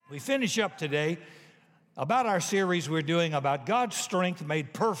We finish up today about our series we're doing about God's strength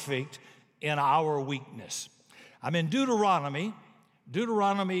made perfect in our weakness. I'm in Deuteronomy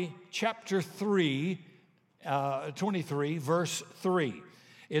chapter 23, verse 3.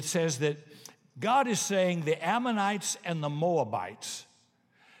 It says that God is saying the Ammonites and the Moabites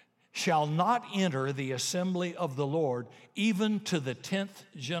shall not enter the assembly of the Lord even to the 10th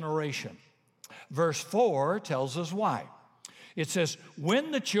generation. Verse 4 tells us why. It says,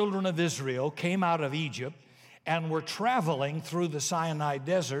 when the children of Israel came out of Egypt and were traveling through the Sinai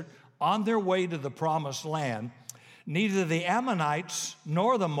desert on their way to the promised land, neither the Ammonites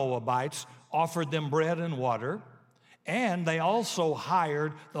nor the Moabites offered them bread and water, and they also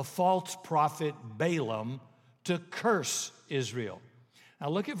hired the false prophet Balaam to curse Israel. Now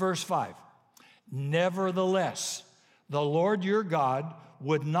look at verse 5. Nevertheless, the Lord your God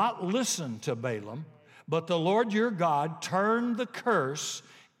would not listen to Balaam, but the Lord your God turned the curse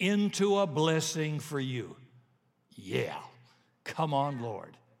into a blessing for you. Yeah, come on,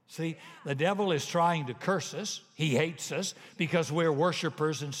 Lord. See, the devil is trying to curse us. He hates us because we're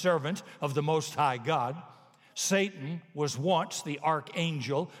worshipers and servants of the Most High God. Satan was once the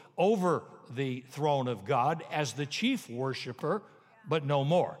archangel over the throne of God as the chief worshiper, but no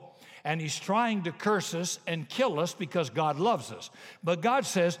more. And he's trying to curse us and kill us because God loves us. But God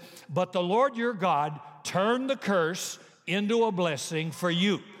says, but the Lord your God turned the curse into a blessing for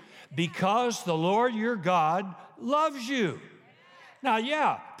you because the Lord your God loves you. Now,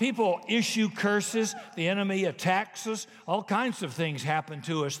 yeah, people issue curses. The enemy attacks us. All kinds of things happen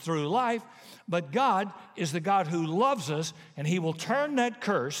to us through life. But God is the God who loves us, and he will turn that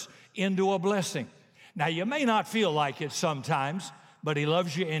curse into a blessing. Now, you may not feel like it sometimes, but he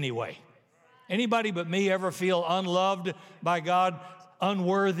loves you anyway. Anybody but me ever feel unloved by God,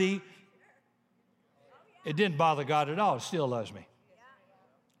 unworthy? It didn't bother God at all. He still loves me.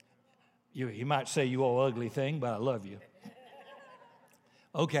 You might say, you old ugly thing, but I love you.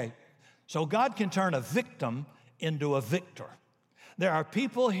 Okay, so God can turn a victim into a victor. There are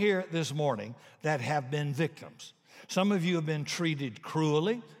people here this morning that have been victims. Some of you have been treated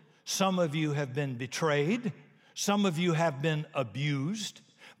cruelly. Some of you have been betrayed. Some of you have been abused.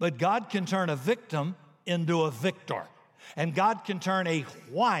 But God can turn a victim into a victor. And God can turn a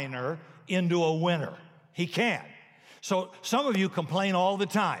whiner into a winner. He can. So some of you complain all the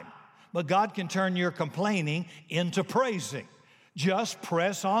time. But God can turn your complaining into praising. Just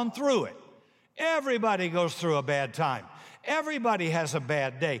press on through it. Everybody goes through a bad time. Everybody has a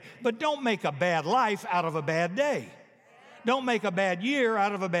bad day. But don't make a bad life out of a bad day. Don't make a bad year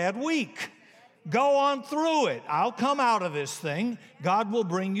out of a bad week. Go on through it. I'll come out of this thing. God will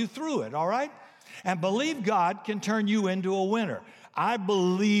bring you through it, all right? And believe God can turn you into a winner. I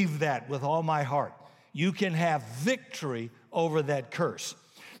believe that with all my heart. You can have victory over that curse.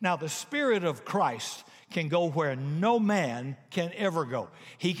 Now, the Spirit of Christ can go where no man can ever go.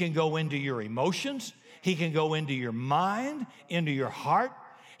 He can go into your emotions. He can go into your mind, into your heart.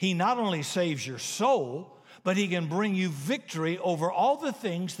 He not only saves your soul, but he can bring you victory over all the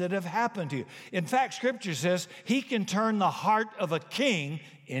things that have happened to you. In fact, Scripture says he can turn the heart of a king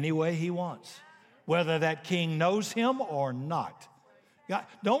any way he wants, whether that king knows him or not. God,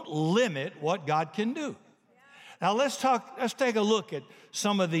 don't limit what God can do. Now let's take a look at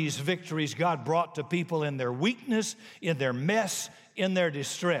some of these victories God brought to people in their weakness, in their mess, in their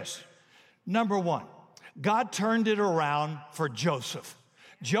distress. Number one, God turned it around for Joseph.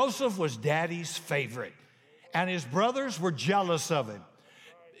 Joseph was daddy's favorite, and his brothers were jealous of him.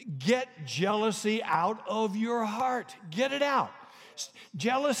 Get jealousy out of your heart. Get it out.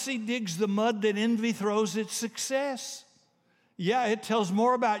 Jealousy digs the mud that envy throws its success. Yeah, it tells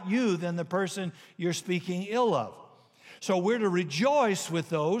more about you than the person you're speaking ill of. So we're to rejoice with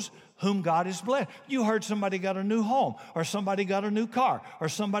those whom God has blessed. You heard somebody got a new home, or somebody got a new car, or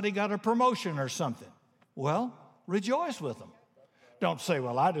somebody got a promotion or something. Well, rejoice with them. Don't say,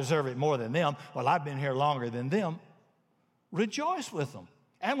 well, I deserve it more than them. Well, I've been here longer than them. Rejoice with them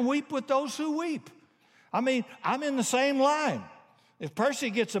and weep with those who weep. I mean, I'm in the same line. If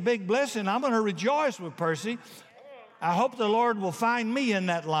Percy gets a big blessing, I'm going to rejoice with Percy. I hope the Lord will find me in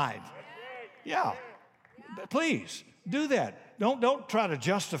that line. Yeah, please do that. Don't try to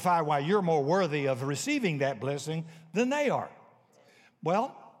justify why you're more worthy of receiving that blessing than they are.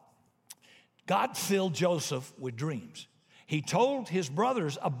 Well, God filled Joseph with dreams. He told his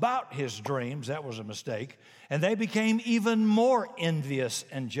brothers about his dreams. That was a mistake. And they became even more envious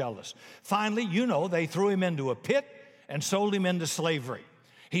and jealous. Finally, they threw him into a pit and sold him into slavery.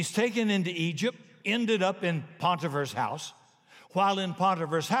 He's taken into Egypt, ended up in Potiphar's house. While in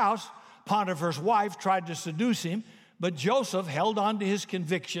Potiphar's house, Potiphar's wife tried to seduce him But Joseph held on to his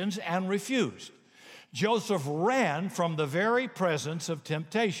convictions and refused. Joseph ran from the very presence of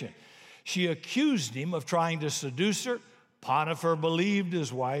temptation. She accused him of trying to seduce her. Potiphar believed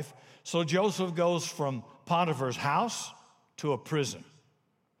his wife. So Joseph goes from Potiphar's house to a prison.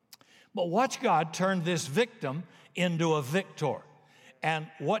 But watch God turn this victim into a victor. And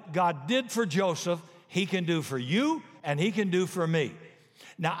what God did for Joseph, he can do for you and he can do for me.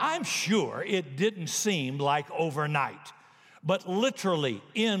 Now, I'm sure it didn't seem like overnight, but literally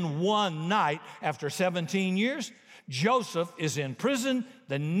in one night, after 17 years, Joseph is in prison.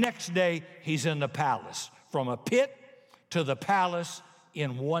 The next day, he's in the palace. From a pit to the palace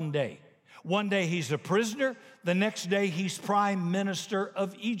in one day. One day, he's a prisoner. The next day, he's prime minister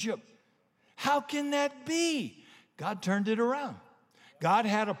of Egypt. How can that be? God turned it around. God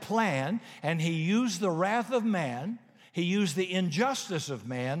had a plan, and he used the wrath of man, he used the injustice of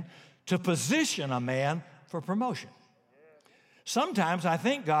man to position a man for promotion. Sometimes I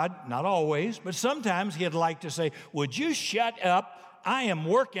think God, not always, but sometimes he'd like to say, would you shut up? I am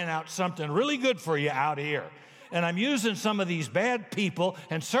working out something really good for you out here. And I'm using some of these bad people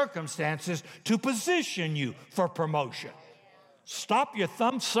and circumstances to position you for promotion. Stop your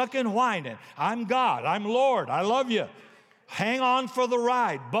thumb-sucking whining. I'm God. I'm Lord. I love you. Hang on for the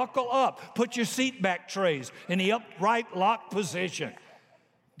ride. Buckle up. Put your seat back trays in the upright lock position.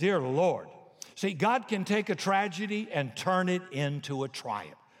 Dear Lord. See, God can take a tragedy and turn it into a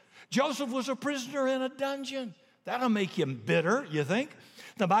triumph. Joseph was a prisoner in a dungeon. That'll make him bitter, you think?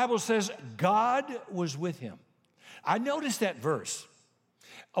 The Bible says God was with him. I noticed that verse.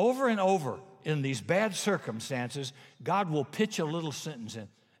 Over and over in these bad circumstances, God will pitch a little sentence in,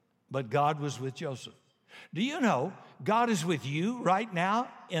 but God was with Joseph. Do you know God is with you right now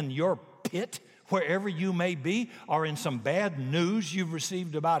in your pit, wherever you may be, or in some bad news you've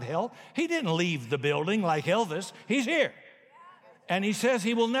received about health? He didn't leave the building like Elvis. He's here. And he says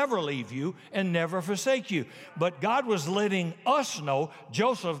he will never leave you and never forsake you. But God was letting us know,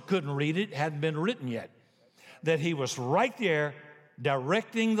 Joseph couldn't read it, hadn't been written yet, that he was right there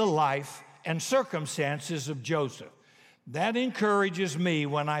directing the life and circumstances of Joseph. That encourages me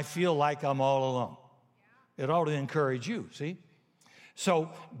when I feel like I'm all alone. It ought to encourage you, see? So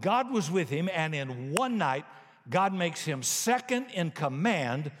God was with him, and in one night, God makes him second in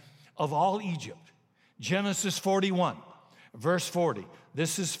command of all Egypt. Genesis 41, verse 40.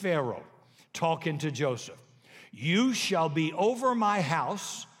 This is Pharaoh talking to Joseph. You shall be over my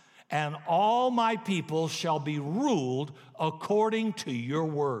house, and all my people shall be ruled according to your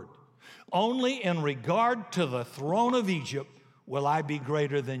word. Only in regard to the throne of Egypt will I be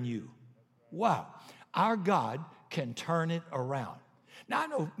greater than you. Wow. Our God can turn it around. Now, I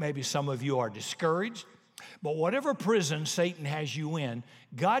know maybe some of you are discouraged, but whatever prison Satan has you in,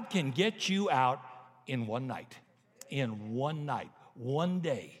 God can get you out in one night. In one night, one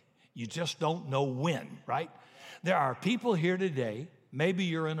day. You just don't know when, right? There are people here today, maybe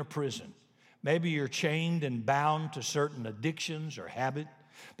you're in a prison. Maybe you're chained and bound to certain addictions or habit.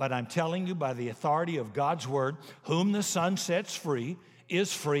 But I'm telling you by the authority of God's word, whom the Son sets free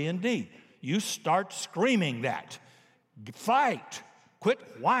is free indeed. You start screaming that. Fight. Quit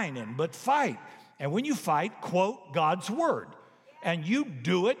whining, but fight. And when you fight, quote God's word. And you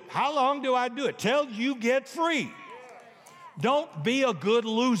do it. How long do I do it? Till you get free. Don't be a good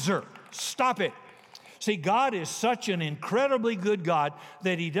loser. Stop it. See, God is such an incredibly good God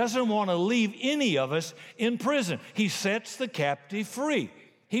that he doesn't want to leave any of us in prison. He sets the captive free.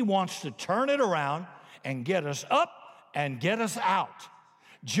 He wants to turn it around and get us up and get us out.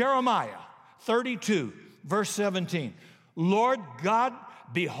 Jeremiah 32, verse 17. Lord God,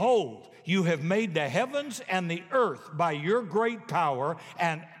 behold, you have made the heavens and the earth by your great power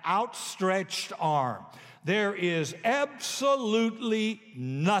and outstretched arm. There is absolutely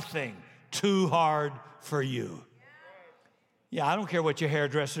nothing too hard for you. Yeah, I don't care what your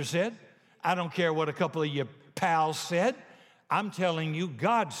hairdresser said. I don't care what a couple of your pals said. I'm telling you,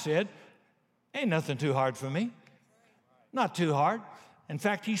 God said, ain't nothing too hard for me. Not too hard. In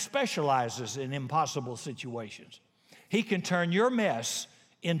fact, he specializes in impossible situations. He can turn your mess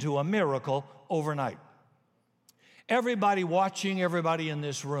into a miracle overnight. Everybody watching, everybody in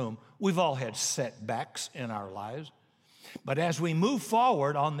this room, we've all had setbacks in our lives. But as we move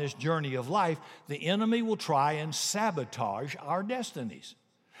forward on this journey of life, the enemy will try and sabotage our destinies.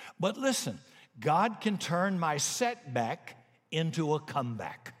 But listen, God can turn my setback into a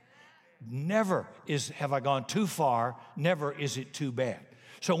comeback. Never have I gone too far, never is it too bad.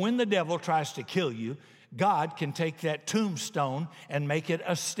 So when the devil tries to kill you, God can take that tombstone and make it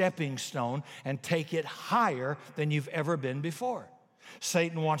a stepping stone and take it higher than you've ever been before.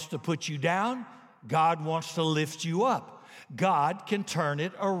 Satan wants to put you down. God wants to lift you up. God can turn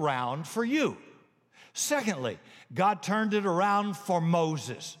it around for you. Secondly, God turned it around for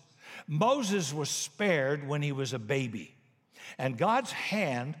Moses. Moses was spared when he was a baby, and God's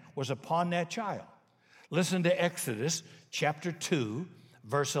hand was upon that child. Listen to Exodus chapter 2,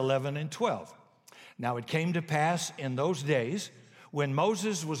 verse 11 and 12. Now it came to pass in those days when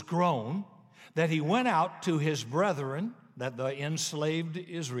Moses was grown that he went out to his brethren, that the enslaved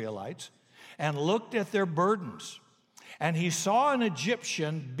Israelites, and looked at their burdens. And he saw an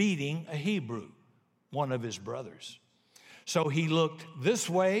Egyptian beating a Hebrew, one of his brothers. So he looked this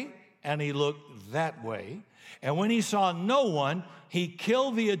way and he looked that way. And when he saw no one, he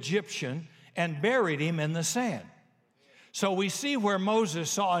killed the Egyptian and buried him in the sand. So we see where Moses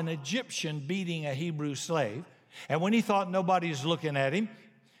saw an Egyptian beating a Hebrew slave. And when he thought nobody's looking at him,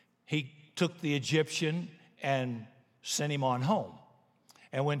 he took the Egyptian and sent him on home.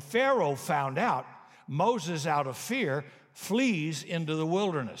 And when Pharaoh found out, Moses, out of fear, flees into the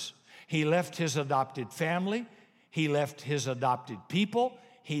wilderness. He left his adopted family. He left his adopted people.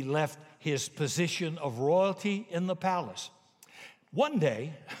 He left his position of royalty in the palace. One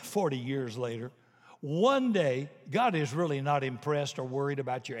day, 40 years later, one day, God is really not impressed or worried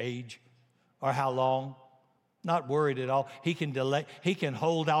about your age or how long. Not worried at all. He can delay. He can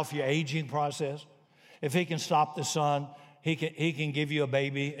hold off your aging process. If he can stop the sun, he can give you a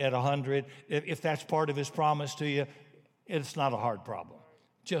baby at 100. If that's part of his promise to you, it's not a hard problem.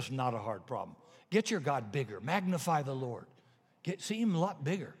 Just not a hard problem. Get your God bigger. Magnify the Lord. See him a lot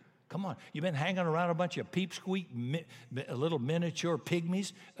bigger. Come on. You've been hanging around a bunch of peep-squeak, little miniature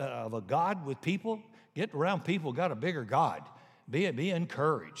pygmies of a God with people. Get around people who got a bigger God. Be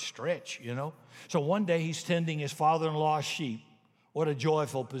encouraged. Stretch, you know. So one day he's tending his father-in-law's sheep. What a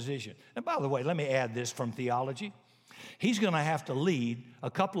joyful position. And by the way, let me add this from theology. He's going to have to lead a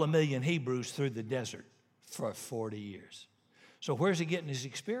couple of million Hebrews through the desert for 40 years. So where's he getting his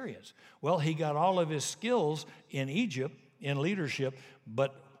experience? Well, he got all of his skills in Egypt, in leadership,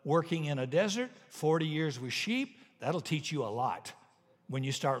 but working in a desert, 40 years with sheep, that'll teach you a lot when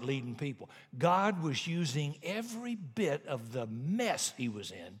you start leading people. God was using every bit of the mess he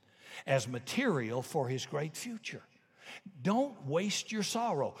was in as material for his great future. Don't waste your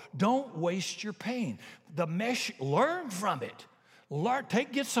sorrow. Don't waste your pain. The mess, learn from it.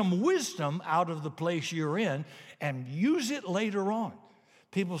 Get some wisdom out of the place you're in and use it later on.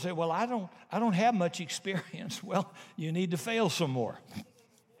 People say, well, I don't have much experience. Well, you need to fail some more.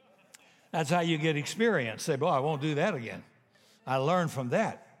 That's how you get experience. Say, boy, I won't do that again. I learned from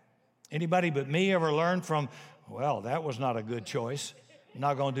that. Anybody but me ever learned from, well, that was not a good choice. I'm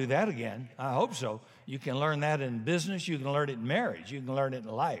not going to do that again. I hope so. You can learn that in business. You can learn it in marriage. You can learn it in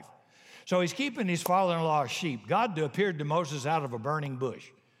life. So he's keeping his father-in-law's sheep. God appeared to Moses out of a burning bush.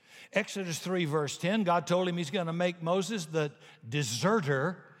 Exodus 3, verse 10, God told him he's going to make Moses the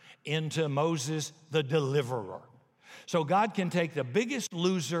deserter into Moses the deliverer. So God can take the biggest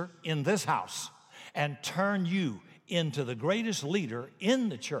loser in this house and turn you into the greatest leader in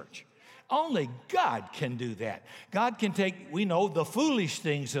the church. Only God can do that. God can take, we know, the foolish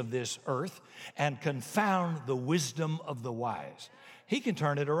things of this earth and confound the wisdom of the wise. He can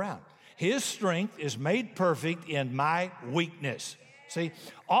turn it around. His strength is made perfect in my weakness. See,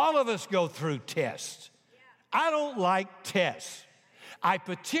 all of us go through tests. I don't like tests. I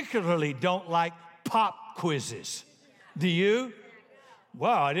particularly don't like pop quizzes. Do you?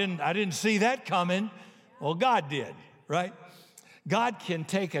 Wow, I didn't see that coming. Well, God did, right? God can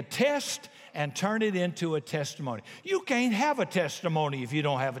take a test and turn it into a testimony. You can't have a testimony if you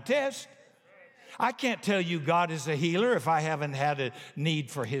don't have a test. I can't tell you God is a healer if I haven't had a need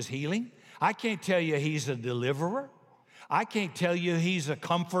for his healing. I can't tell you he's a deliverer. I can't tell you he's a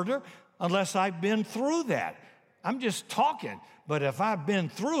comforter unless I've been through that. I'm just talking. But if I've been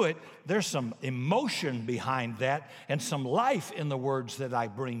through it, there's some emotion behind that and some life in the words that I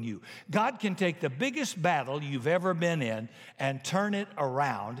bring you. God can take the biggest battle you've ever been in and turn it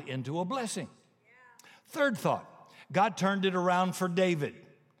around into a blessing. Third thought, God turned it around for David.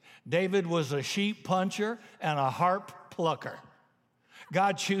 David was a sheep puncher and a harp plucker.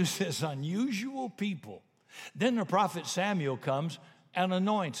 God chooses unusual people. Then the prophet Samuel comes and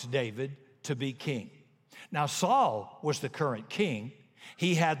anoints David to be king. Now, Saul was the current king.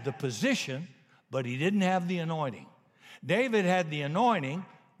 He had the position, but he didn't have the anointing. David had the anointing,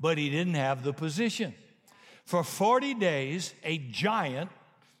 but he didn't have the position. For 40 days, a giant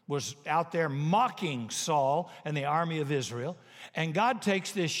was out there mocking Saul and the army of Israel. And God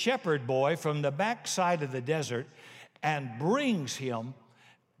takes this shepherd boy from the backside of the desert and brings him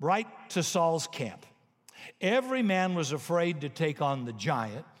right to Saul's camp. Every man was afraid to take on the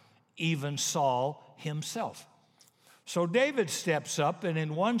giant, even Saul himself. So David steps up, and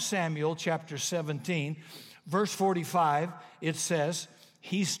in 1 Samuel chapter 17, verse 45, it says,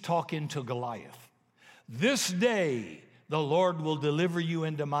 he's talking to Goliath. This day the Lord will deliver you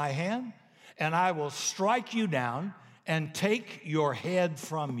into my hand, and I will strike you down and take your head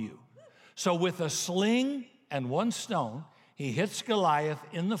from you. So with a sling and one stone, he hits Goliath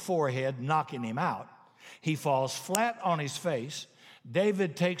in the forehead, knocking him out. He falls flat on his face.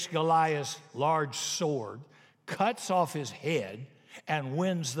 David takes Goliath's large sword, cuts off his head, and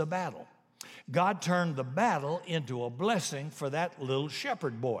wins the battle. God turned the battle into a blessing for that little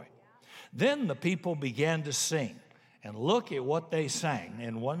shepherd boy. Then the people began to sing. And look at what they sang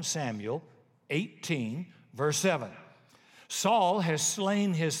in 1 Samuel 18, verse 7. Saul has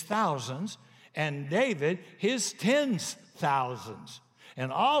slain his thousands, and David his tens thousands.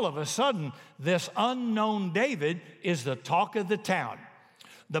 And all of a sudden, this unknown David is the talk of the town.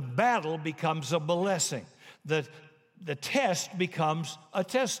 The battle becomes a blessing. The test becomes a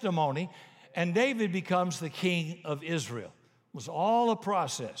testimony, and David becomes the king of Israel. It was all a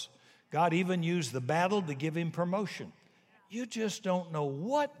process. God even used the battle to give him promotion. You just don't know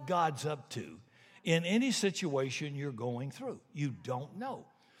what God's up to in any situation you're going through. You don't know.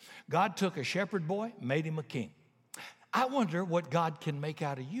 God took a shepherd boy, made him a king. I wonder what God can make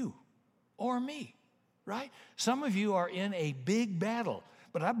out of you or me, right? Some of you are in a big battle,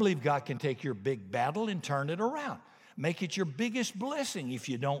 but I believe God can take your big battle and turn it around. Make it your biggest blessing if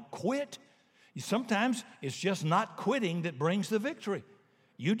you don't quit. Sometimes it's just not quitting that brings the victory.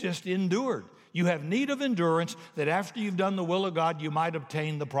 You just endured. You have need of endurance that after you've done the will of God, you might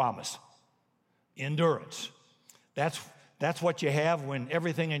obtain the promise. Endurance. That's what you have when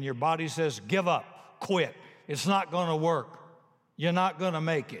everything in your body says, give up, quit. It's not going to work. You're not going to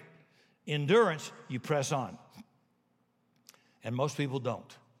make it. Endurance, you press on. And most people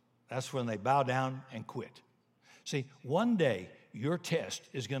don't. That's when they bow down and quit. See, one day, your test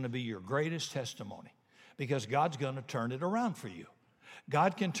is going to be your greatest testimony because God's going to turn it around for you.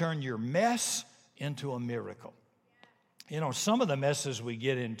 God can turn your mess into a miracle. You know, some of the messes we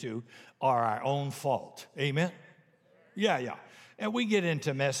get into are our own fault. Amen? Yeah. And we get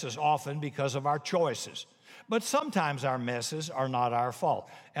into messes often because of our choices. But sometimes our messes are not our fault.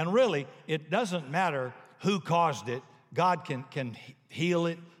 And really, it doesn't matter who caused it. God can heal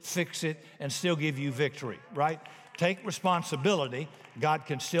it, fix it, and still give you victory, right? Take responsibility. God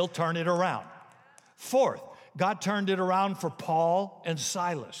can still turn it around. Fourth, God turned it around for Paul and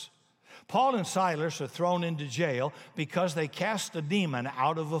Silas. Paul and Silas are thrown into jail because they cast a demon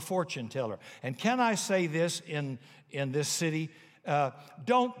out of a fortune teller. And can I say this in this city?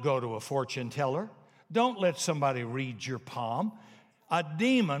 Don't go to a fortune teller. Don't let somebody read your palm. A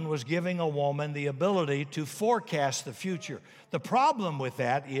demon was giving a woman the ability to forecast the future. The problem with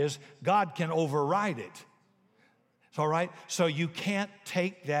that is God can override it. All right? So you can't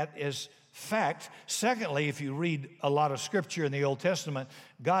take that as fact. Secondly, if you read a lot of scripture in the Old Testament,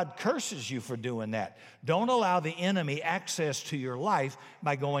 God curses you for doing that. Don't allow the enemy access to your life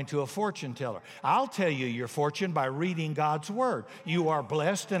by going to a fortune teller. I'll tell you your fortune by reading God's word. You are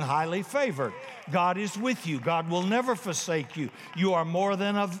blessed and highly favored. God is with you. God will never forsake you. You are more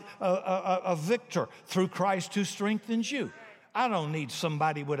than a victor through Christ who strengthens you. I don't need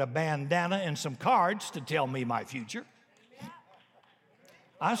somebody with a bandana and some cards to tell me my future.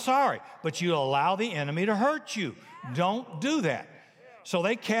 I'm sorry, but you allow the enemy to hurt you. Don't do that. So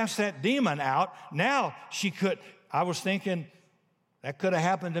they cast that demon out. Now I was thinking that could have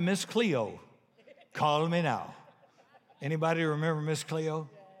happened to Miss Cleo. Call me now. Anybody remember Miss Cleo?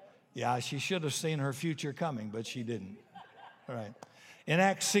 Yeah, she should have seen her future coming, but she didn't. All right. In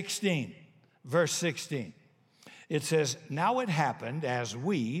Acts 16, verse 16, it says, now it happened as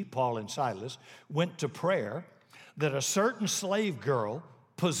we, Paul and Silas, went to prayer that a certain slave girl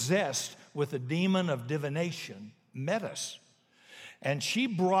possessed with a demon of divination met us. And she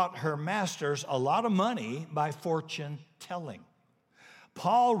brought her masters a lot of money by fortune telling.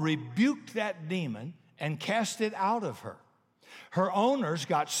 Paul rebuked that demon and cast it out of her. Her owners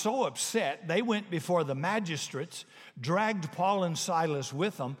got so upset, they went before the magistrates, dragged Paul and Silas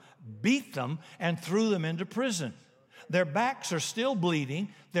with them, beat them, and threw them into prison. Their backs are still bleeding,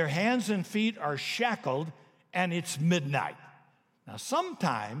 their hands and feet are shackled, and it's midnight. Now,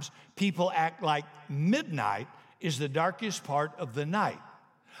 sometimes people act like midnight is the darkest part of the night.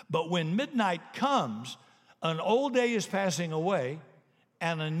 But when midnight comes, an old day is passing away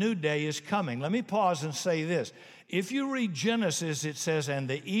and a new day is coming. Let me pause and say this. If you read Genesis, it says, and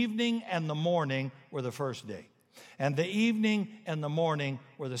the evening and the morning were the first day, and the evening and the morning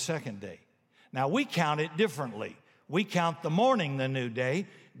were the second day. Now, we count it differently. We count the morning the new day,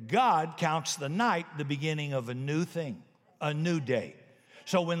 God counts the night the beginning of a new thing, a new day.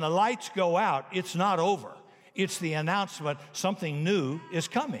 So when the lights go out, it's not over. It's the announcement something new is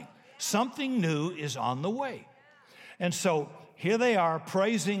coming. Something new is on the way. And so here they are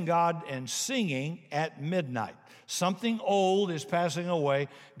praising God and singing at midnight. Something old is passing away.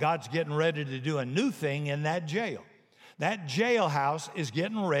 God's getting ready to do a new thing in that jail. That jailhouse is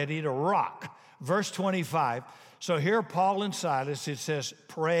getting ready to rock. Verse 25. So here Paul and Silas, it says,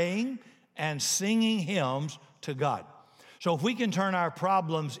 praying and singing hymns to God. So if we can turn our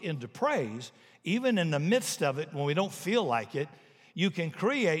problems into praise, even in the midst of it, when we don't feel like it, you can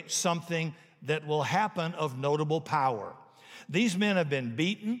create something that will happen of notable power. These men have been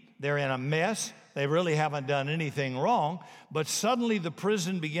beaten. They're in a mess. They really haven't done anything wrong. But suddenly the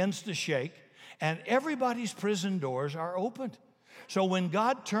prison begins to shake, and everybody's prison doors are opened. So when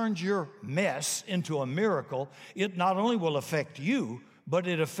God turns your mess into a miracle, it not only will affect you, but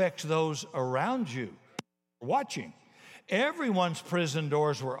it affects those around you watching. Everyone's prison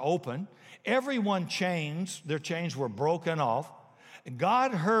doors were open. Everyone's chains, their chains were broken off.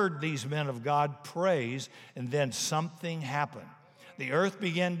 God heard these men of God praise, and then something happened. The earth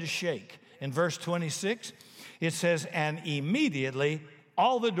began to shake. In verse 26, it says, and immediately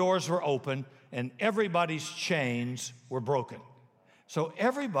all the doors were open and everybody's chains were broken. So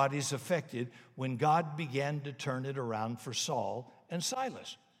everybody's affected when God began to turn it around for Saul and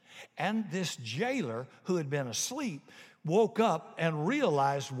Silas. And this jailer who had been asleep woke up and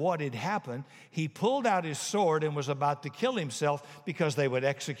realized what had happened. He pulled out his sword and was about to kill himself because they would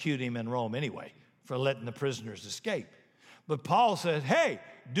execute him in Rome anyway for letting the prisoners escape. But Paul said, hey,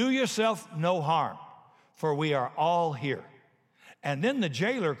 do yourself no harm, for we are all here. And then the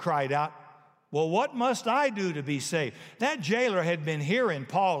jailer cried out, well, what must I do to be saved? That jailer had been hearing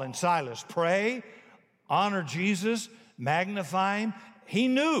Paul and Silas pray, honor Jesus, magnify him. He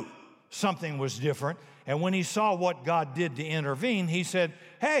knew something was different. And when he saw what God did to intervene, he said,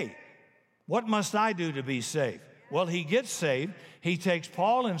 hey, what must I do to be saved? Well, he gets saved. He takes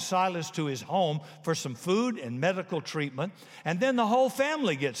Paul and Silas to his home for some food and medical treatment, and then the whole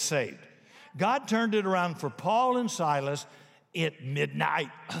family gets saved. God turned it around for Paul and Silas at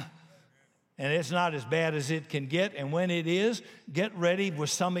midnight. And it's not as bad as it can get. And when it is, get ready with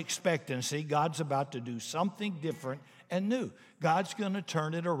some expectancy. God's about to do something different and new. God's going to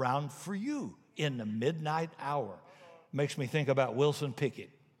turn it around for you in the midnight hour. Makes me think about Wilson Pickett.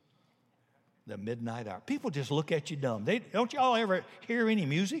 The midnight hour. People just look at you dumb. Don't y'all ever hear any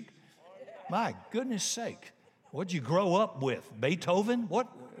music? My goodness sake. What'd you grow up with? Beethoven? What?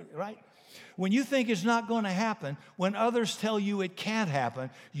 Right? When you think it's not going to happen, when others tell you it can't happen,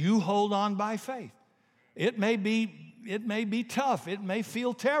 you hold on by faith. It may be tough. It may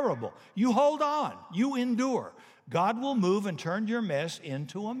feel terrible. You hold on. You endure. God will move and turn your mess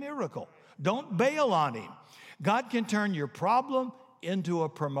into a miracle. Don't bail on him. God can turn your problem into a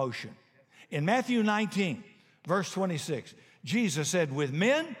promotion. In Matthew 19, verse 26, Jesus said, with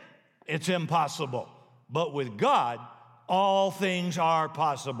men, it's impossible, but with God, all things are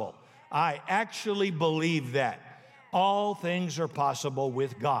possible. I actually believe that. All things are possible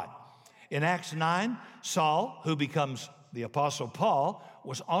with God. In Acts 9, Saul, who becomes the Apostle Paul,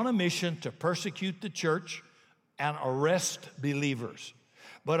 was on a mission to persecute the church and arrest believers.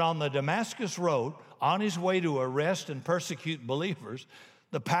 But on the Damascus Road, on his way to arrest and persecute believers,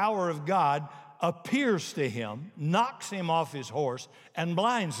 the power of God appears to him, knocks him off his horse, and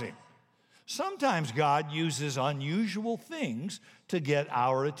blinds him. Sometimes God uses unusual things to get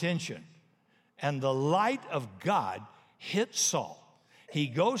our attention. And the light of God hits Saul. He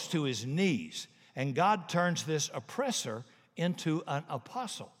goes to his knees, and God turns this oppressor into an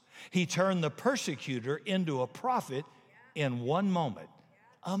apostle. He turned the persecutor into a prophet in one moment.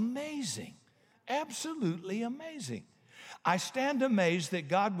 Amazing. Absolutely amazing. I stand amazed that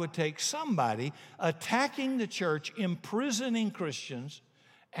God would take somebody attacking the church, imprisoning Christians,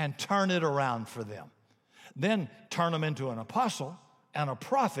 and turn it around for them. Then turn them into an apostle and a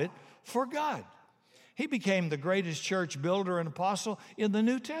prophet for God. He became the greatest church builder and apostle in the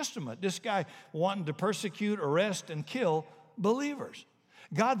New Testament. This guy wanting to persecute, arrest, and kill believers.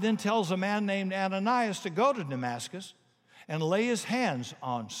 God then tells a man named Ananias to go to Damascus and lay his hands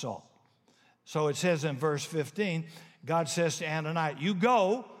on Saul. So it says in verse 15, God says to Ananias, you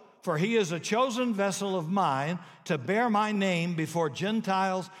go, for he is a chosen vessel of mine to bear my name before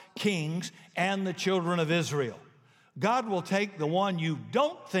Gentiles, kings, and the children of Israel. God will take the one you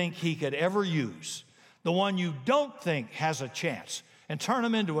don't think he could ever use, the one you don't think has a chance, and turn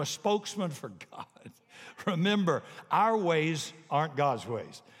him into a spokesman for God. Remember, our ways aren't God's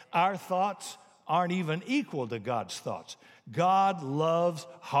ways. Our thoughts aren't even equal to God's thoughts. God loves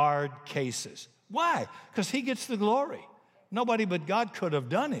hard cases. Why? Because He gets the glory. Nobody but God could have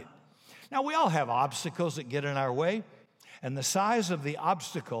done it. Now, we all have obstacles that get in our way, and the size of the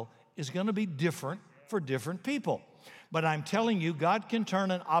obstacle is going to be different for different people. But I'm telling you, God can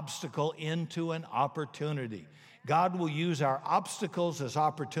turn an obstacle into an opportunity. God will use our obstacles as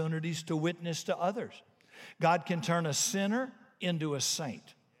opportunities to witness to others. God can turn a sinner into a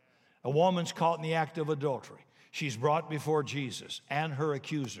saint. A woman's caught in the act of adultery. She's brought before Jesus and her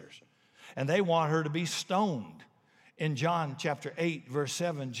accusers, and they want her to be stoned. In John chapter 8, verse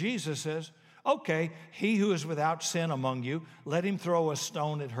 7, Jesus says, okay, he who is without sin among you, let him throw a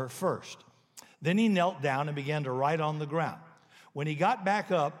stone at her first. Then he knelt down and began to write on the ground. When he got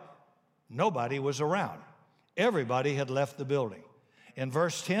back up, nobody was around. Everybody had left the building. In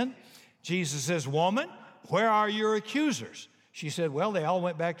verse 10, Jesus says, woman, where are your accusers? She said, well, they all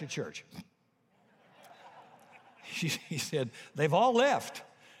went back to church. He said, they've all left.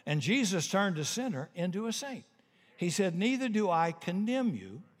 And Jesus turned a sinner into a saint. He said, neither do I condemn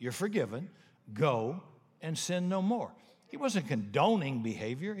you. You're forgiven. Go and sin no more. He wasn't condoning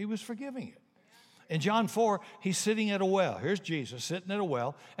behavior. He was forgiving it. In John 4, he's sitting at a well. Here's Jesus sitting at a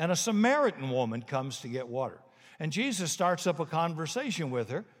well, and a Samaritan woman comes to get water. And Jesus starts up a conversation with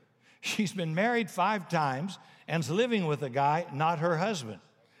her. She's been married 5 times and's living with a guy, not her husband.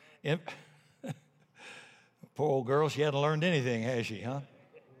 Poor old girl, she hadn't learned anything, has she, huh?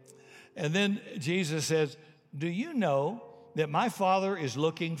 And then Jesus says, do you know that my Father is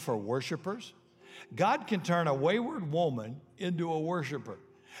looking for worshipers? God can turn a wayward woman into a worshiper.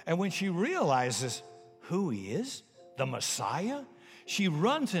 And when she realizes who He is, the Messiah, she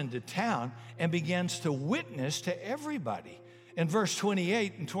runs into town and begins to witness to everybody. In verse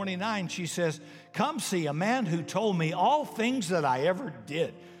 28 and 29, she says, come see a man who told me all things that I ever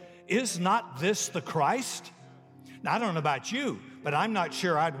did. Is not this the Christ? Now, I don't know about you, but I'm not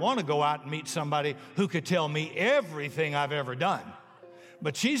sure I'd want to go out and meet somebody who could tell me everything I've ever done.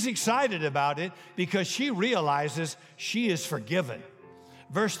 But she's excited about it because she realizes she is forgiven.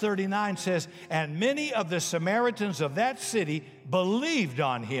 Verse 39 says, and many of the Samaritans of that city believed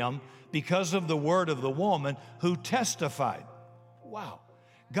on Him because of the word of the woman who testified. Wow.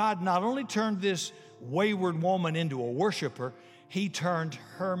 God not only turned this wayward woman into a worshiper, He turned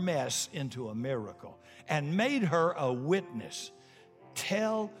her mess into a miracle and made her a witness.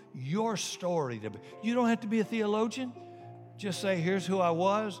 Tell your story. You don't have to be a theologian. Just say, here's who I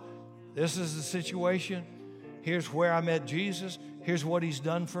was. This is the situation. Here's where I met Jesus. Here's what He's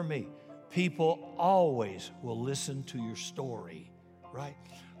done for me. People always will listen to your story, right?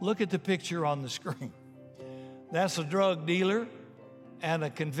 Look at the picture on the screen. That's a drug dealer and a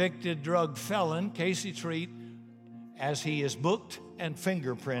convicted drug felon, Casey Treat, as he is booked and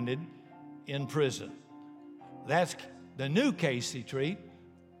fingerprinted in prison. That's the new Casey Treat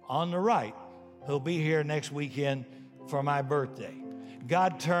on the right, who'll be here next weekend for my birthday.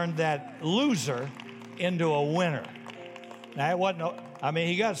 God turned that loser into a winner. Now, it wasn't,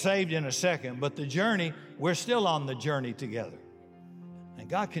 he got saved in a second, but the journey, we're still on the journey together. And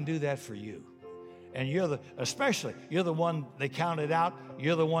God can do that for you. And you're the one they counted out.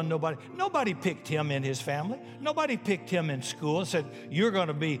 You're the one nobody picked him in his family. Nobody picked him in school and said, you're going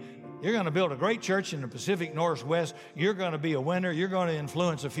to build a great church in the Pacific Northwest. You're going to be a winner. You're going to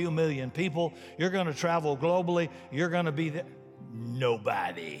influence a few million people. You're going to travel globally. You're going to be there.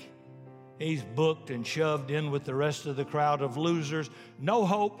 Nobody. He's booked and shoved in with the rest of the crowd of losers. No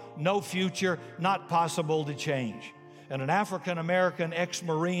hope, no future, not possible to change. And an African-American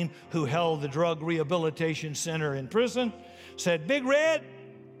ex-Marine who held the drug rehabilitation center in prison said, Big Red,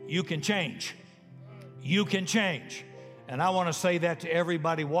 you can change. You can change. And I want to say that to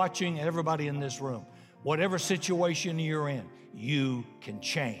everybody watching, everybody in this room. Whatever situation you're in, you can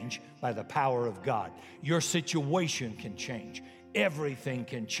change by the power of God. Your situation can change. Everything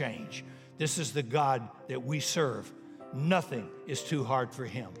can change. This is the God that we serve. Nothing is too hard for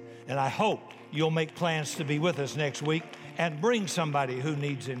Him. And I hope you'll make plans to be with us next week and bring somebody who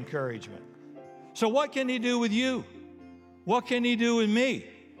needs encouragement. So what can He do with you? What can He do with me?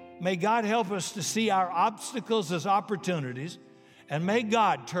 May God help us to see our obstacles as opportunities, and may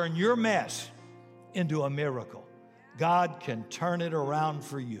God turn your mess into a miracle. God can turn it around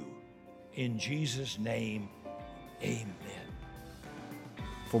for you. In Jesus' name, amen.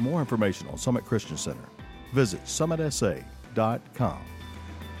 For more information on Summit Christian Center, visit summitsa.com.